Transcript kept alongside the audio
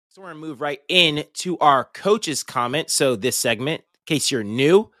So we're going to move right in to our coach's comment. So this segment, in case you're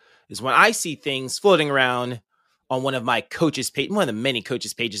new, is when I see things floating around on one of my coaches' page, one of the many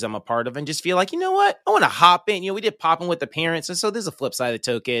coaches' pages I'm a part of, and just feel like, you know what? I want to hop in. We did pop in with the parents. And so there's a flip side of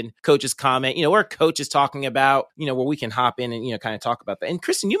the token, coach's comment, where coach is talking about, where we can hop in and, kind of talk about that. And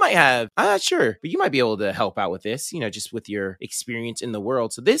Kristen, you might have, I'm not sure, but you might be able to help out with this, just with your experience in the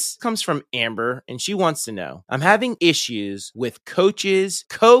world. So this comes from Amber, and she wants to know, I'm having issues with coaches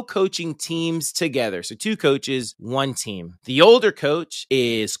co-coaching teams together. So two coaches, one team. The older coach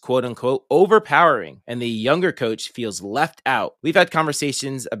is quote unquote overpowering, and the younger coach feels left out. We've had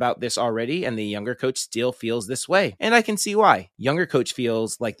conversations about this already, and the younger coach still feels this way. And I can see why. Younger coach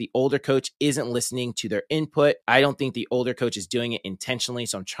feels like the older coach isn't listening to their input. I don't think the older coach is doing it intentionally.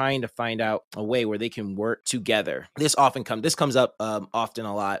 So I'm trying to find out a way where they can work together. This comes up often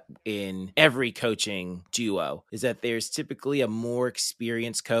a lot in every coaching duo, is that there's typically a more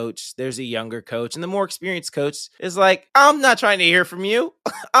experienced coach. There's a younger coach, and the more experienced coach is like, I'm not trying to hear from you.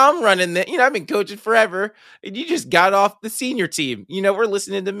 I'm running the, I've been coaching forever, and you just got off the senior team. We're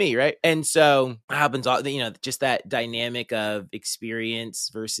listening to me, right? And so it happens, just that dynamic of experience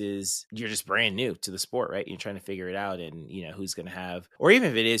versus you're just brand new to the sport, right? You're trying to figure it out, and who's going to have, or even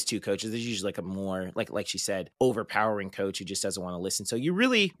if it is two coaches, there's usually like a more, like she said, overpowering coach who just doesn't want to listen. So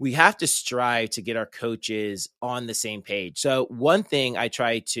we have to strive to get our coaches on the same page. So one thing I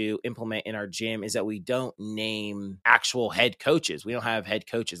try to implement in our gym is that we don't name actual head coaches. We don't have head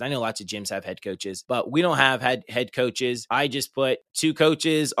coaches. I know lots of gyms have head coaches, but we don't have head coaches. I just put two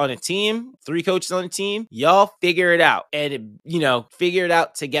coaches on a team, three coaches on a team. Y'all figure it out and, figure it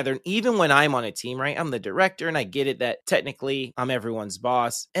out together. And even when I'm on a team, right, I'm the director, and I get it that technically I'm everyone's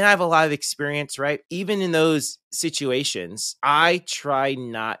boss, and I have a lot of experience, right? Even in those situations, I try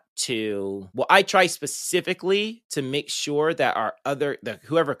specifically to make sure that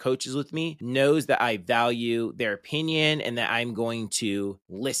whoever coaches with me knows that I value their opinion and that I'm going to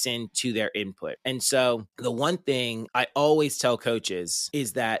listen to their input. And so the one thing I always tell coaches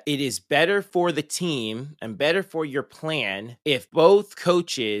is that it is better for the team and better for your plan if both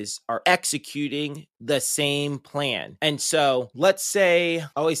coaches are executing the same plan. And so let's say, I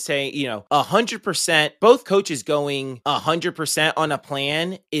always say, 100%, both coaches going 100% on a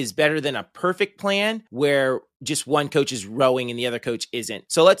plan is better than a perfect plan where just one coach is rowing and the other coach isn't.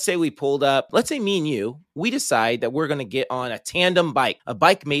 So let's say me and you, we decide that we're going to get on a tandem bike, a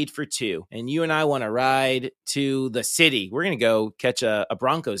bike made for two. And you and I want to ride to the city. We're going to go catch a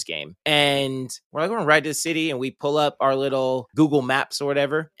Broncos game. And we're going to ride to the city, and we pull up our little Google Maps or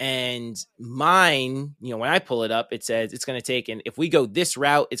whatever. And mine, when I pull it up, it says it's going to take, and if we go this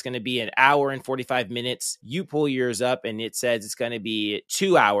route, it's going to be an hour and 45 minutes. You pull yours up and it says it's going to be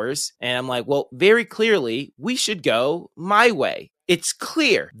 2 hours. And I'm like, well, very clearly, we should go my way. It's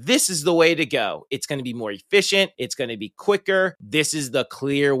clear. This is the way to go. It's going to be more efficient. It's going to be quicker. This is the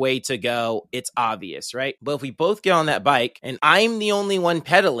clear way to go. It's obvious, right? But if we both get on that bike and I'm the only one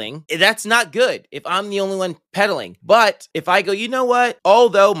pedaling, that's not good if I'm the only one pedaling. But if I go, you know what?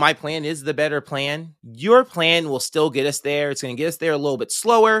 Although my plan is the better plan, your plan will still get us there. It's going to get us there a little bit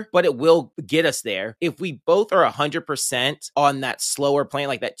slower, but it will get us there. If we both are 100% on that slower plan,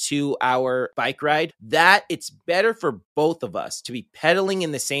 like that 2-hour bike ride, that it's better for both of us to be pedaling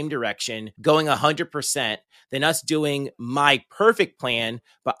in the same direction, going 100%, than us doing my perfect plan,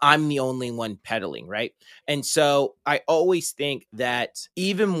 but I'm the only one pedaling, right? And so I always think that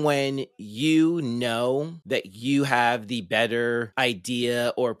even when you know that you have the better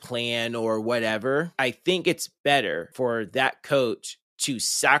idea or plan or whatever, I think it's better for that coach to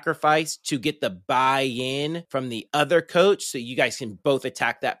sacrifice to get the buy-in from the other coach so you guys can both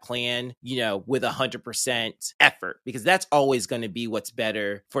attack that plan, with 100% effort, because that's always going to be what's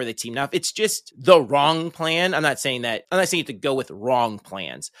better for the team. Now, if it's just the wrong plan, I'm not saying you have to go with wrong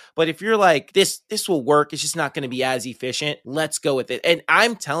plans, but if you're like, this will work, it's just not going to be as efficient, let's go with it. And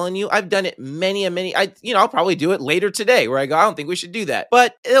I'm telling you, I've done it I'll probably do it later today where I go, I don't think we should do that,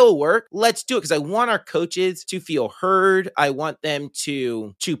 but it'll work. Let's do it, because I want our coaches to feel heard. I want them to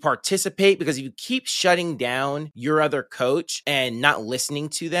participate, because if you keep shutting down your other coach and not listening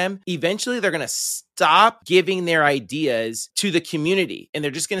to them, eventually they're going to stop giving their ideas to the community, and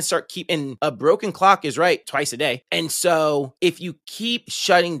they're just going to start keeping a broken clock is right twice a day. And so if you keep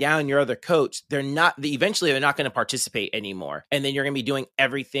shutting down your other coach, eventually they're not going to participate anymore. And then you're going to be doing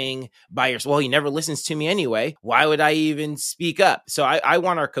everything by yourself. Well, he never listens to me anyway. Why would I even speak up? So I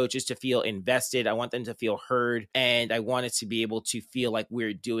want our coaches to feel invested. I want them to feel heard, and I want it to be able to feel like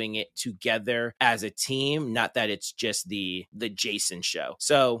we're doing it together as a team, not that it's just the Jason show.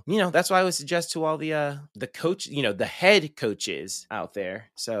 So, that's why I would suggest to all the the coach, the head coaches out there.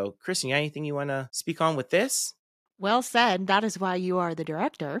 So, Kristen, you got anything you want to speak on with this? Well said. That is why you are the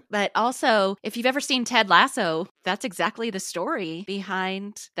director. But also, if you've ever seen Ted Lasso, that's exactly the story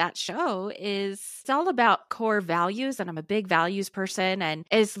behind that show. It's all about core values, and I'm a big values person. And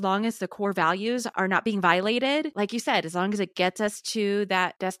as long as the core values are not being violated, like you said, as long as it gets us to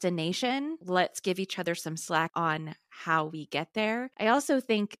that destination, let's give each other some slack on how we get there. I also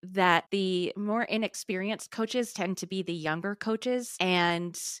think that the more inexperienced coaches tend to be the younger coaches.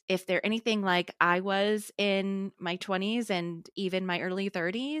 And if they're anything like I was in my 20s and even my early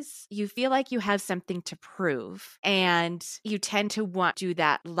 30s, you feel like you have something to prove. And you tend to want to do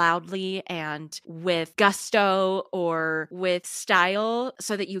that loudly and with gusto or with style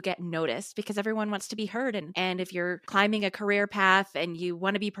so that you get noticed, because everyone wants to be heard. And if you're climbing a career path and you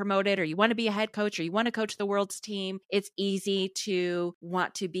want to be promoted, or you want to be a head coach, or you want to coach the world's team, it's easy to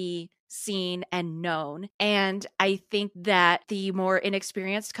want to be seen and known. And I think that the more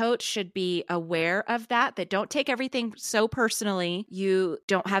inexperienced coach should be aware of that don't take everything so personally. You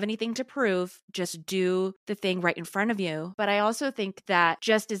don't have anything to prove, just do the thing right in front of you. But I also think that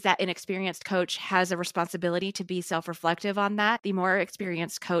just as that inexperienced coach has a responsibility to be self-reflective on that, the more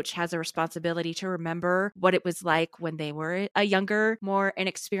experienced coach has a responsibility to remember what it was like when they were a younger, more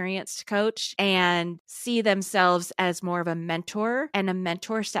inexperienced coach, and see themselves as more of a mentor. And a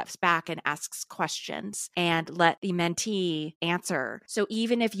mentor steps back and asks questions and let the mentee answer. So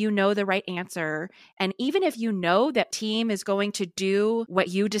even if you know the right answer, and even if you know that team is going to do what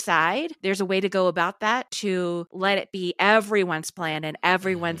you decide, there's a way to go about that to let it be everyone's plan and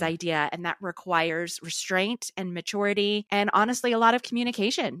everyone's idea. And that requires restraint and maturity, and honestly, a lot of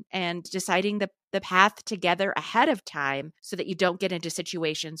communication and deciding the path together ahead of time so that you don't get into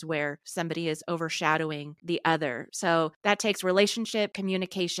situations where somebody is overshadowing the other. So that takes relationship,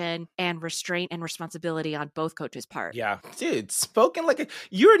 communication, and restraint and responsibility on both coaches' part. Yeah, dude, spoken like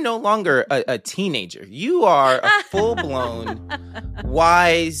you're no longer a teenager. You are a full-blown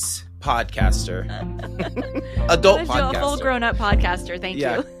wise podcaster. Adult podcaster. A full grown-up podcaster. Thank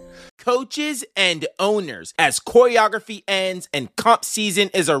you. Coaches and owners, as choreography ends and comp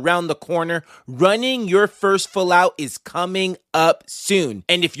season is around the corner, running your first full out is coming up soon.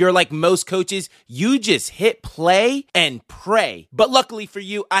 And if you're like most coaches, you just hit play and pray. But luckily for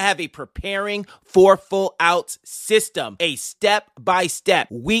you, I have a preparing for full outs system, a step-by-step,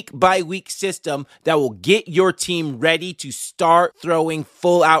 week-by-week system that will get your team ready to start throwing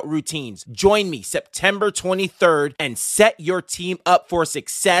full out routines. Join me September 23rd and set your team up for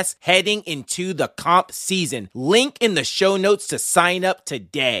success heading into the comp season. Link in the show notes to sign up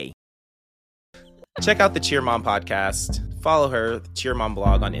today. Check out the Cheer Mom podcast. Follow her, the Cheer Mom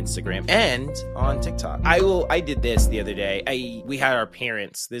blog on Instagram and on TikTok. I did this the other day. We had our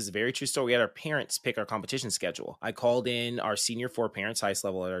parents, this is a very true story. We had our parents pick our competition schedule. I called in our senior 4 parents, highest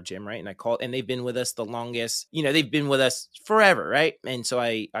level at our gym, right? And I called, and they've been with us the longest, they've been with us forever, right? And so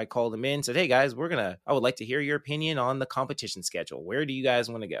I called them in, said, hey guys, I would like to hear your opinion on the competition schedule. Where do you guys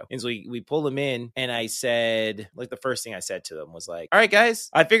want to go? And so we pulled them in, and I said, like, the first thing I said to them was like, all right guys,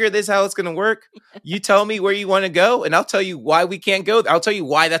 I figured this is how it's going to work. You tell me where you want to go, and I'll tell you why we can't go. I'll tell you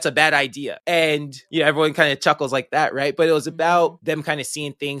why that's a bad idea. And everyone kind of chuckles like that, right? But it was about them kind of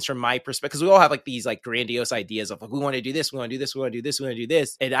seeing things from my perspective, because we all have like these like grandiose ideas of like, we want to do this, we want to do this, we want to do this, we want to do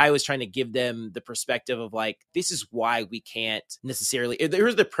this. And I was trying to give them the perspective of like, this is why we can't necessarily,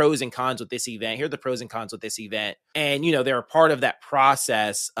 here's the pros and cons with this event, here are the pros and cons with this event. And they're a part of that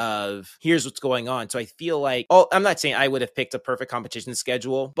process of here's what's going on. So I feel like, I'm not saying I would have picked a perfect competition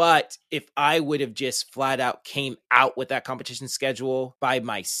schedule, but if I would have just flat out came out with that competition schedule by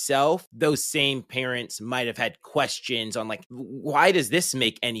myself, those same parents might have had questions on like, why does this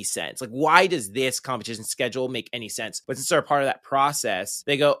make any sense? Like, why does this competition schedule make any sense? But since they're a part of that process,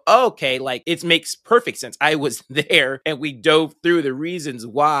 they go, oh, okay, like it makes perfect sense. I was there and we dove through the reasons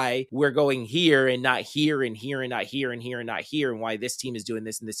why we're going here and not here and here and not here and here and not here, and why this team is doing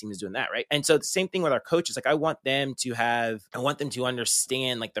this and this team is doing that, right? And so the same thing with our coaches. Like I want them to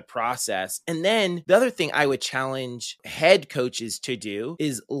understand like the process. And then the other thing I would challenge head coaches to do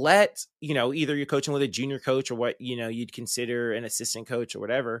is let, either you're coaching with a junior coach or what, you'd consider an assistant coach or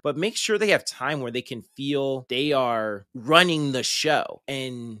whatever, but make sure they have time where they can feel they are running the show.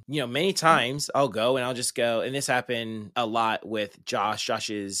 And, many times I'll go and I'll just go, and this happened a lot with Josh. Josh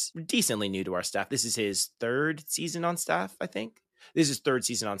is decently new to our staff. This is his 3rd season on staff, I think. This is his 3rd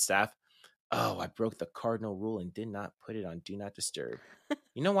season on staff. Oh, I broke the cardinal rule and did not put it on Do Not Disturb.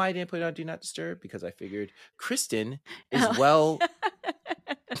 You know why I didn't put it on Do Not Disturb? Because I figured Kristen is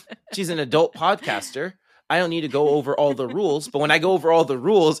she's an adult podcaster. I don't need to go over all the rules, but when I go over all the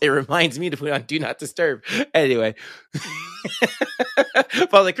rules, it reminds me to put on Do Not Disturb. Anyway,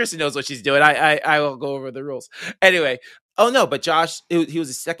 well, like Kristen knows what she's doing. I will go over the rules. Anyway, oh no, but Josh, he was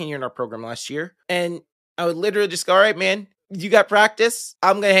the second year in our program last year, and I would literally just go, all right, man, you got practice.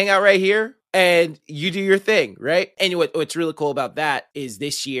 I'm going to hang out right here and you do your thing, right? And what's really cool about that is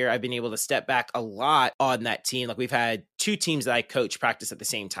this year I've been able to step back a lot on that team. Like we've had 2 teams that I coach practice at the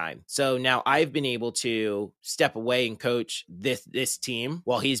same time. So now I've been able to step away and coach this team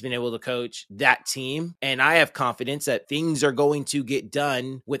while he's been able to coach that team. And I have confidence that things are going to get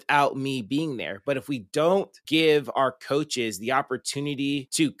done without me being there. But if we don't give our coaches the opportunity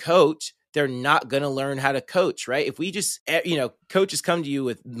to coach, they're not going to learn how to coach, right? If we just, coaches come to you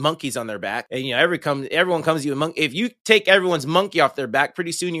with monkeys on their back and, everyone comes to you with monkey. If you take everyone's monkey off their back,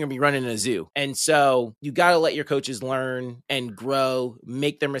 pretty soon you're going to be running a zoo. And so you got to let your coaches learn and grow,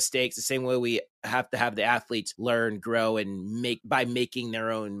 make their mistakes the same way we have to have the athletes learn, grow, and by making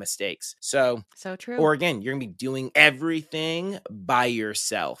their own mistakes. So true. Or again, you're going to be doing everything by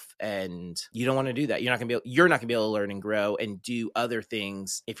yourself, and you don't want to do that. You're not going to be able to learn and grow and do other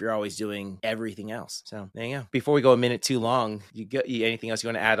things if you're always doing everything else. So there you go. Before we go a minute too long, anything else you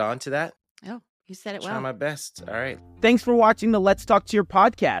want to add on to that? Oh, you said it well. Try my best. All right. Thanks for watching the Let's Talk Cheer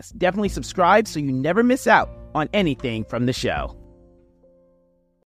podcast. Definitely subscribe so you never miss out on anything from the show.